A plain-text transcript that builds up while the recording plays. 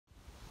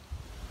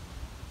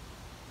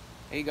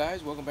Hey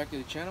guys, welcome back to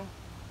the channel.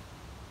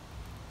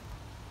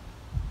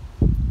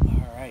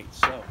 Alright,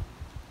 so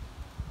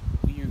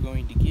we are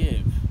going to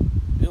give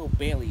Bill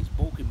Bailey's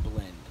Balkan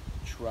blend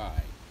a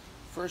try.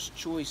 First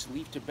choice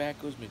leaf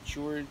tobaccos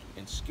matured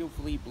and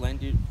skillfully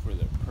blended for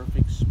the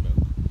perfect smoke.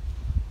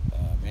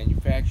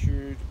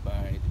 Manufactured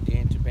by the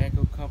Dan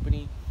Tobacco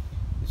Company.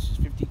 This is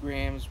 50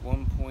 grams,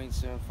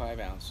 1.75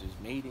 ounces,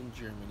 made in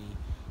Germany.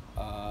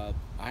 I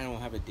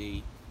don't have a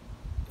date.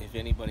 If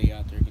anybody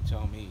out there can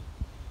tell me,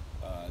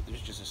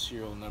 there's just a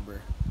serial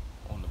number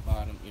on the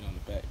bottom, on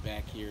the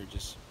back here,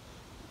 just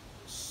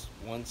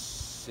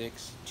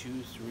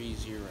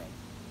 16230.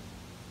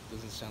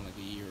 Doesn't sound like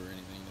a year or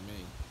anything to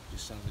me.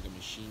 Just sounds like a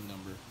machine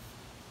number,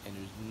 and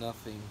there's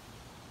nothing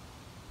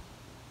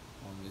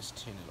on this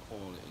tin at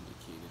all to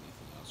indicate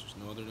anything else. There's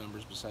no other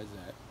numbers besides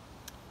that.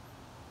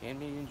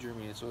 Handmade in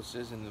Germany. That's what it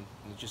says in the.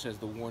 It just has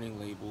the warning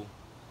label.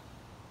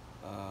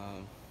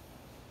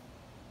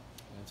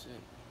 That's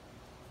it.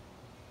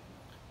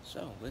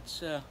 So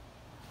let's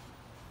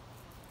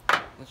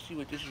see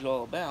what this is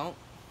all about.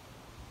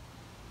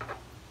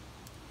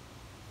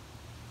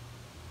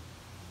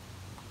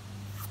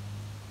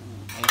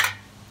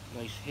 Ooh,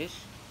 nice hiss.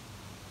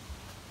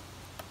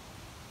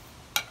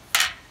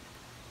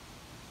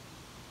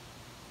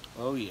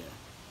 Oh yeah,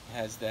 it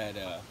has that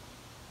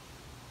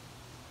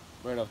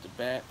right off the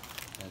bat,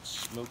 that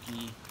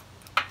smoky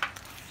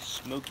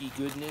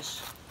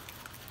goodness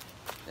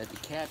that the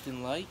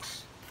captain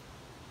likes.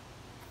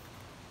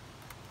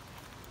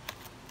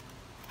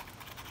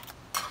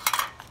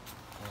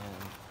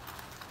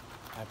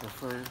 I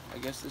prefer, I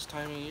guess, this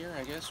time of year,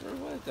 or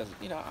well, it doesn't,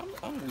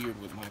 I'm weird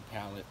with my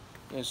palate.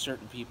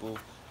 Certain people,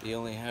 they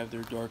only have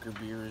their darker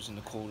beers in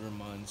the colder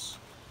months.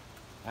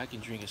 I can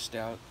drink a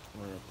stout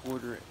or a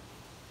porter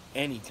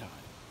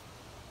anytime.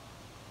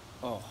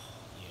 Oh,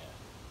 yeah.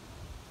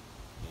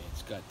 Yeah,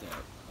 it's got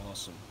that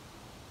awesome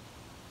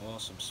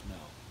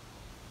smell.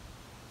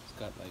 It's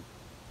got, like,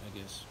 I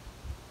guess,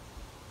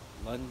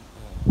 London,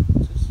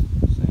 what's this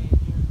saying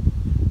here?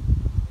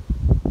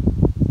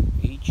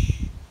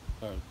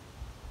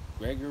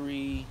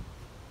 Gregory,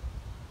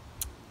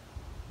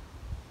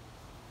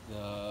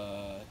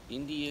 the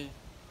India,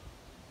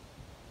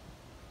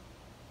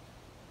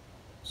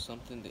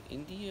 something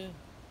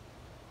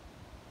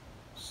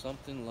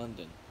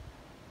London.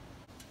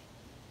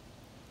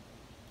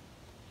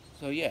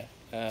 So yeah,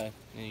 and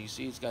you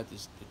see it's got the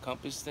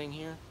compass thing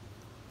here,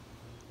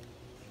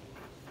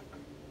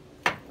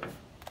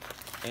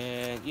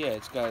 and yeah,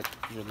 it's got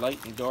your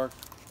light and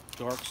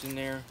darks in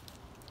there.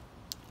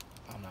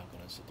 I'm not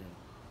gonna sit there and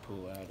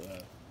pull out,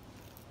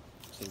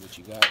 say what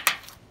you got.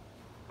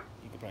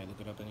 You can probably look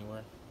it up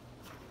anywhere.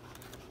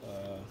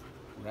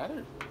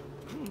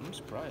 I'm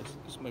surprised.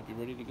 This might be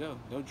ready to go.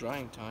 No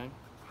drying time.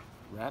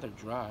 Rather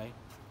dry.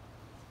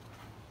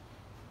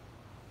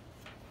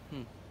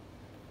 A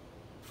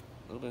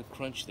little bit of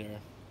crunch there.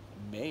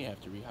 May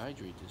have to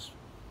rehydrate this.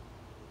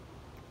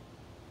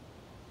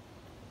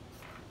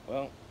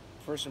 Well,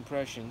 first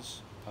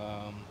impressions.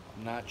 I'm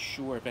not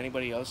sure if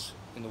anybody else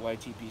in the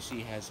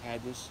YTPC has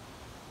had this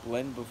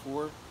blend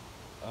before.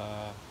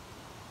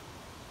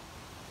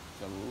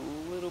 It's a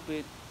little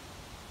bit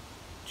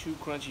too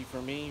crunchy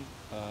for me.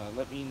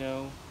 Let me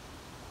know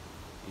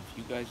if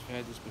you guys have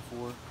had this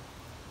before.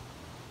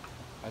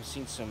 I've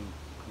seen some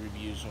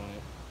reviews on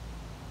it.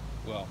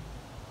 Well,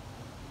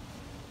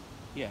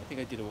 yeah, I think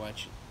I did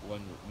watch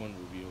one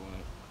review on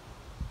it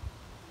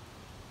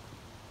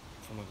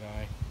from a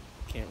guy.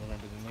 Can't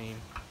remember the name.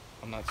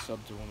 I'm not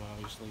subbed to him,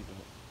 obviously,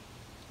 but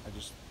I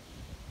just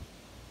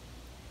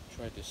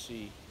tried to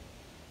see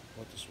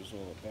what this was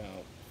all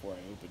about before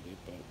I opened it.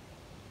 But,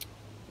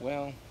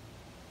 well,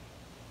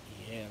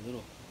 yeah, a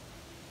little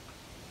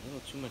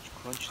too much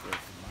crunch there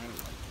for my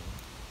liking.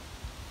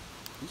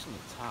 At least on the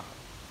top.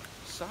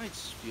 The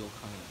sides feel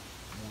kind of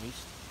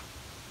moist.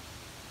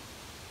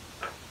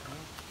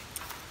 Well,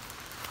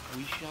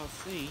 we shall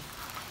see.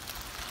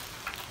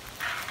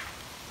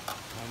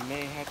 I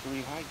may have to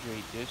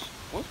rehydrate this.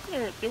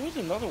 There was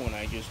another one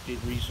I just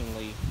did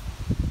recently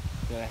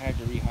that I had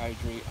to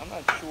rehydrate. I'm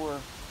not sure.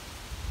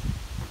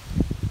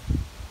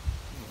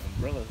 The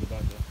umbrella's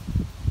about to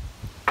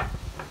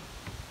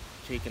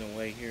taken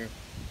away here.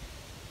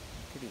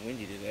 Pretty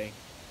windy today.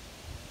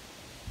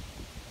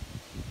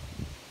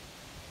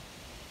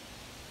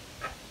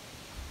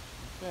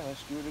 Yeah,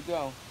 let's give it a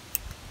go.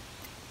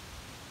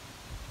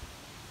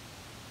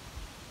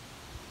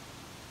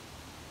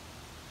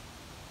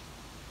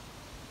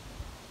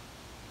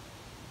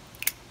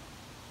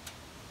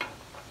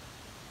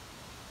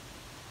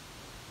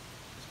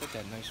 It's got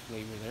that nice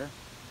flavor there.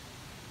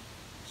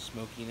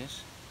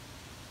 Smokiness.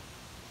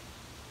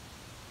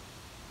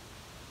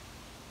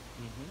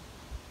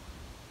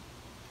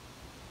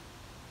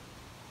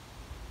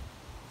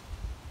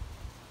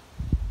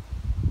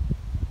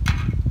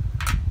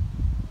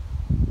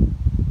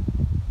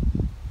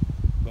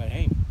 But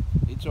hey,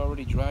 it's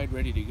already dried,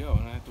 ready to go. I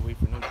don't have to wait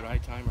for no dry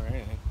time or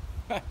anything.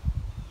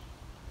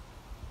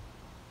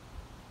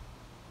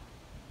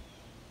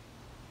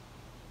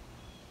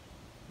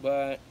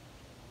 But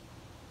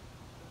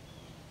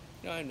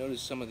I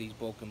noticed some of these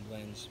Balkan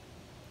blends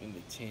in the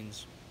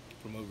tins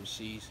from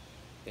overseas,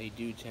 they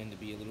do tend to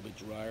be a little bit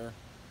drier.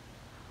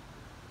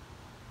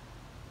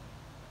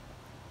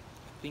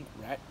 I think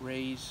Rat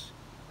Race,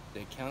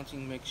 the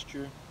accounting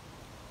mixture,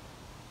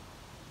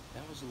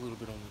 that was a little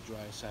bit on the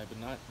dry side, but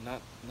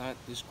not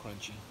this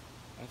crunchy.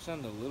 That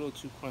sounded a little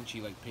too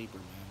crunchy like paper,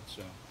 man.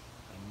 So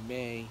I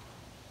may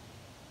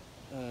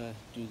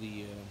do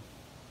the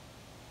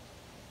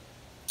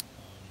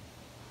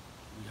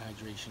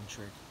rehydration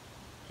trick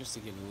just to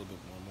get it a little bit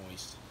more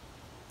moist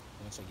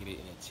once I get it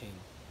in a tin,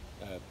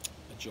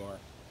 a jar.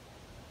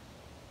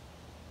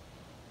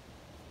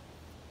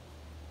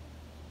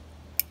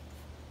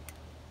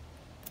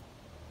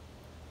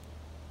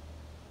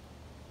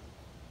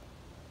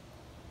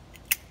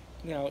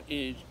 Now,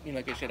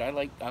 like I said, I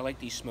like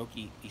these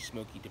smoky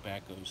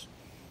tobaccos.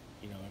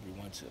 Every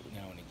once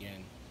now and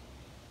again.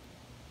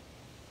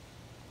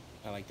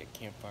 I like that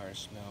campfire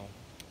smell,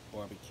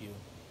 barbecue.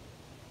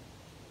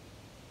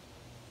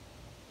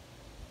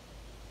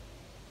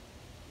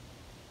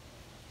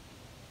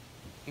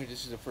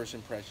 This is a first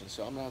impression,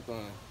 so I'm not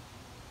gonna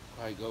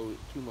probably go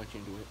too much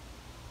into it.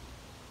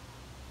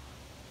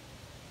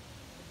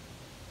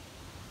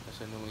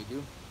 As I normally do.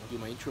 I'll do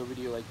my intro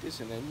video like this,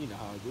 and then you know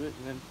how I do it,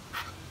 and then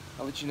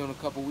I'll let you know in a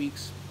couple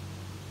weeks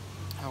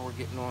how we're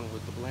getting on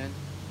with the blend.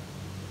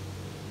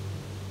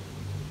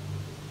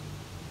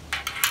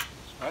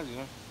 Surprising,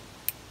 huh?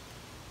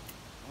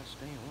 I'm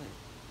staying away.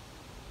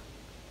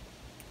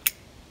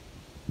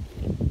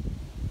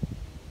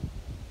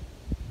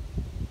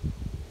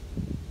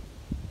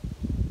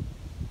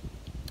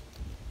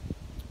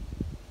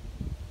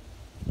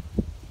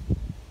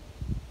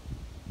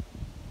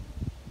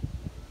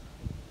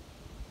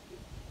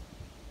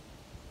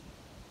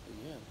 But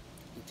yeah,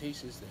 the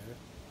taste is there.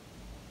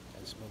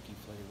 That smoky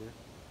flavor.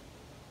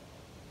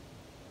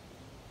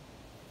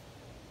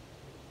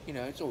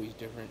 It's always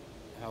different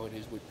how it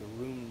is with the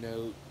room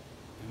note.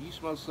 If you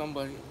smell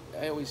somebody,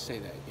 I always say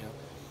that,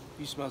 if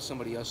you smell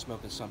somebody else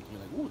smoking something,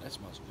 you're like, ooh, that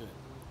smells good.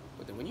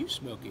 But then when you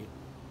smoke it,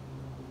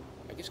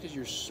 I guess because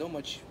you're so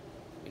much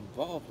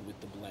involved with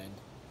the blend,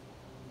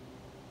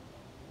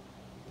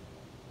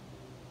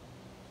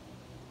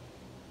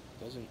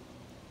 it doesn't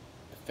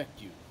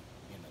affect you,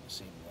 the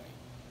same way.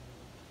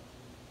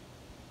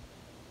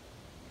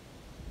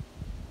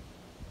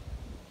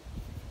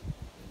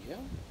 Yeah.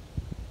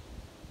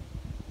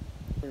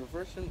 For the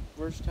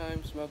first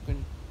time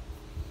smoking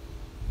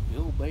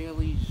Bill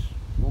Bailey's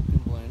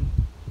Balkan blend,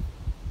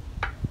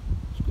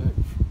 it's good.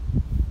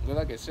 But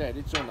like I said,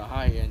 it's on the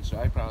high end, so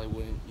I probably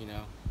wouldn't,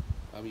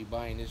 I'll be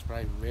buying this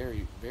probably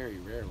very, very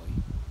rarely.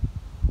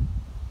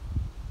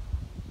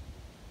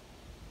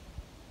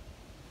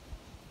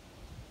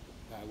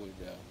 I would,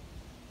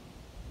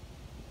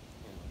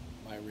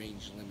 my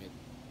range limit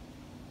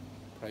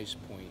price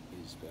point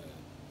is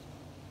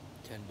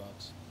 $10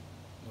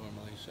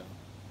 normally, so.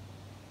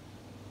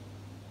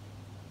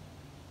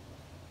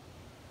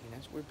 And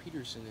that's where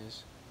Peterson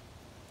is.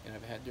 And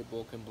I've had their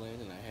Balkan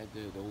blend, and I had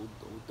the old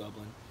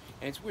Dublin.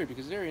 And it's weird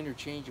because they're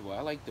interchangeable.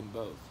 I like them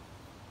both.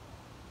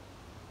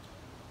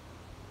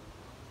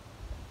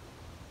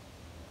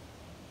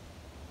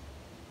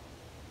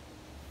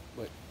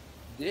 But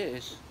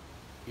this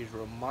is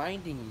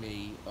reminding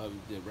me of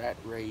the Rat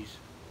Race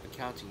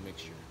accounting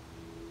mixture.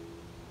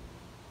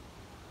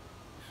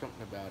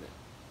 Something about it.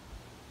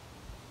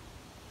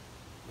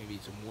 Maybe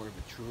it's more of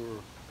a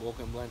truer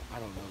Balkan blend. I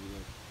don't know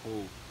the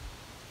whole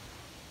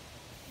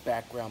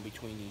background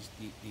between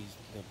the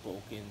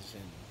Balkans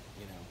and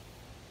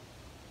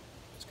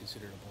it's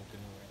considered a Balkan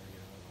or whatever,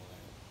 and all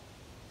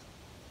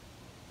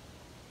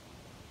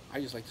that.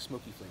 I just like the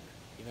smoky flavor.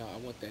 I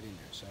want that in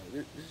there. So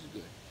this is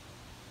good.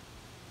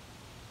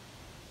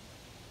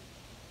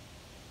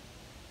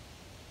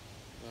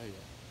 Oh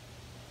yeah.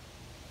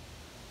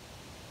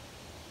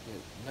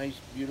 Yeah, nice,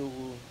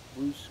 beautiful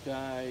blue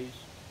skies.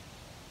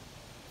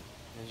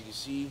 As you can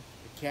see,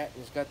 the cat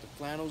has got the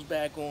flannels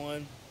back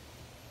on.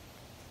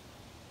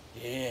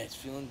 Yeah, it's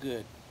feeling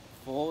good.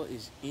 Fall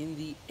is in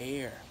the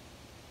air.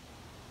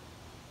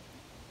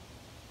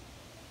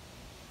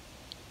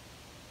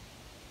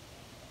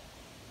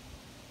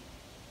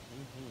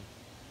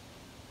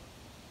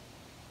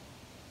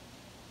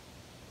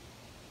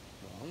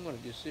 Well, I'm going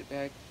to just sit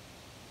back,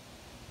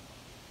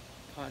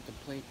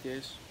 contemplate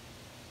this.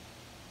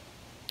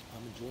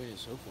 I'm enjoying it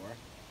so far.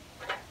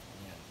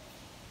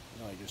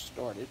 Yeah. I just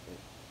started, but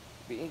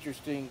it'd be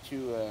interesting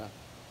to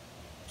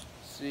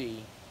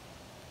see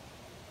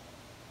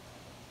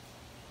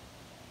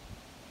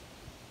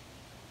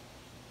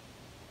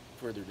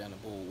further down the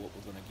bowl what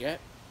we're going to get,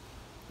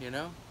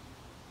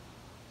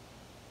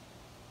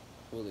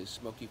 Will this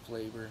smoky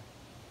flavor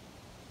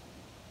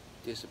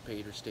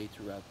dissipate or stay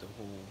throughout the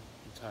whole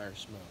entire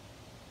smoke?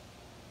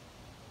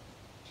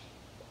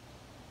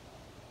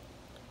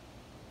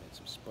 Got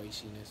some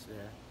spiciness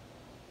there.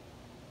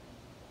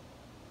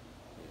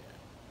 Yeah.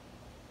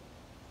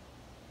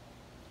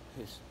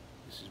 This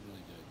is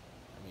really good.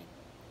 I mean,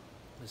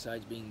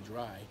 besides being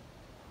dry,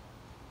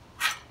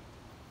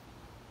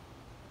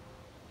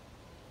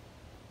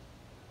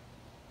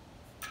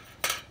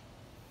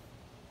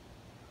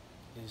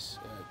 is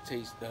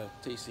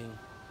tasting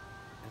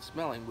and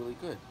smelling really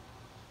good.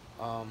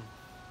 On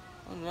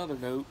another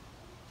note,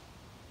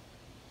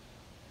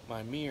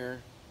 my mirror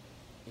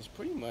is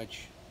pretty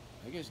much,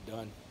 I guess,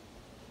 done.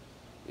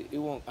 It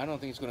won't. I don't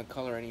think it's going to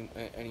color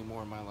any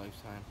more in my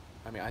lifetime.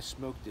 I mean, I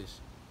smoke this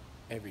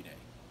every day,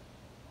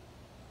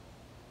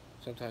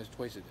 sometimes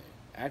twice a day.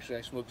 Actually,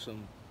 I smoked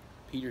some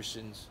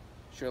Peterson's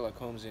Sherlock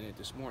Holmes in it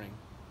this morning,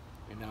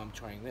 and now I'm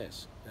trying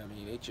this. I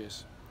mean, it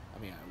just. I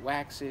mean, I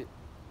wax it.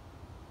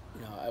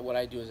 You know, what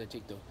I do is I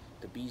take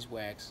the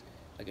beeswax,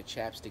 like a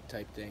chapstick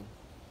type thing,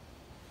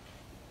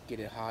 get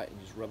it hot, and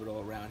just rub it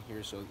all around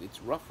here. So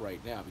it's rough right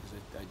now because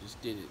I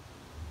just did it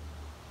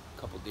a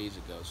couple days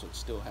ago, so it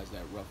still has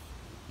that rough,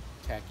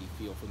 tacky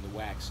feel from the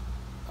wax.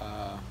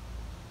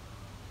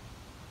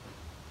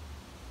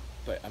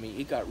 But I mean,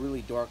 it got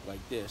really dark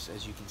like this,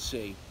 as you can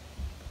see,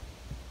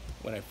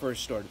 when I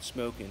first started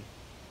smoking,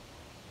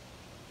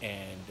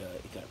 and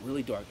it got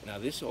really dark. Now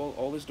this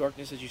all this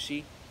darkness, as you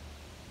see,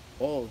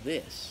 all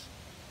this,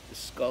 the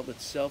skull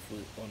itself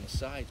was on the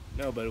sides.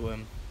 No, but what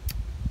I'm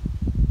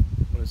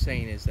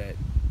saying is that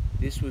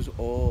this was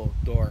all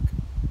dark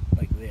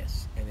like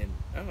this, and then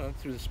I don't know,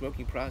 through the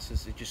smoking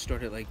process, it just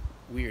started like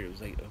weird. It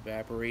was like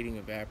evaporating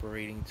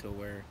to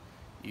where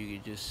you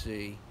could just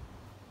see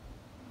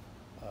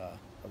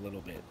a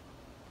little bit.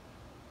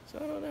 So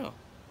I don't know.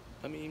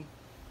 I mean,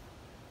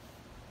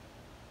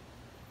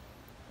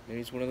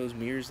 maybe it's one of those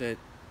mirrors that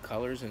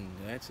colors and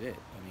that's it.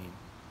 I mean,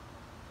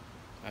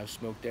 I've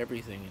smoked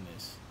everything in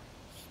this,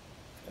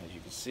 as you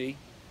can see,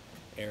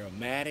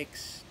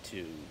 aromatics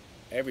to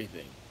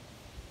everything,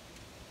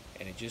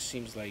 and it just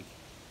seems like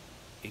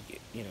it,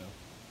 you know,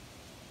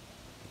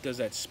 it does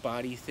that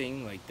spotty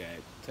thing, like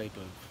that type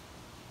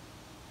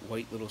of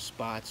white little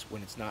spots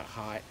when it's not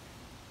hot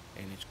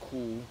and it's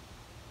cool.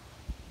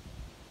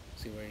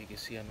 See where you can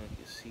see, I don't know if you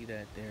can see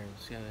that there.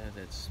 See how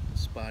that's the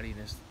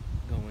spottiness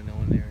going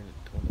on there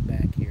on the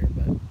back here,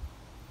 but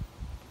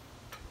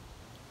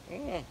I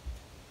don't know.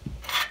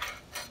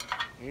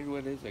 Here's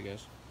what it is, I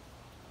guess.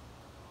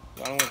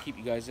 I don't want to keep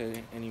you guys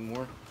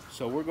anymore,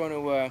 so we're going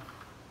to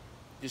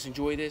just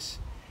enjoy this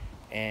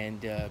and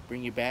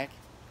bring you back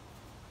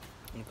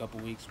in a couple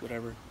weeks,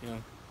 whatever, you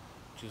know.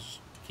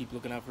 Just keep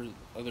looking out for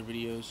other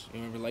videos.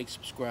 Remember, like,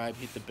 subscribe,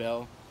 hit the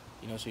bell,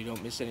 you know, so you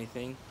don't miss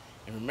anything.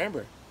 And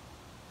remember,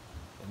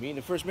 me and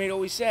the first mate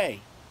always say,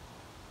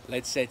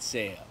 let's set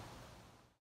sail.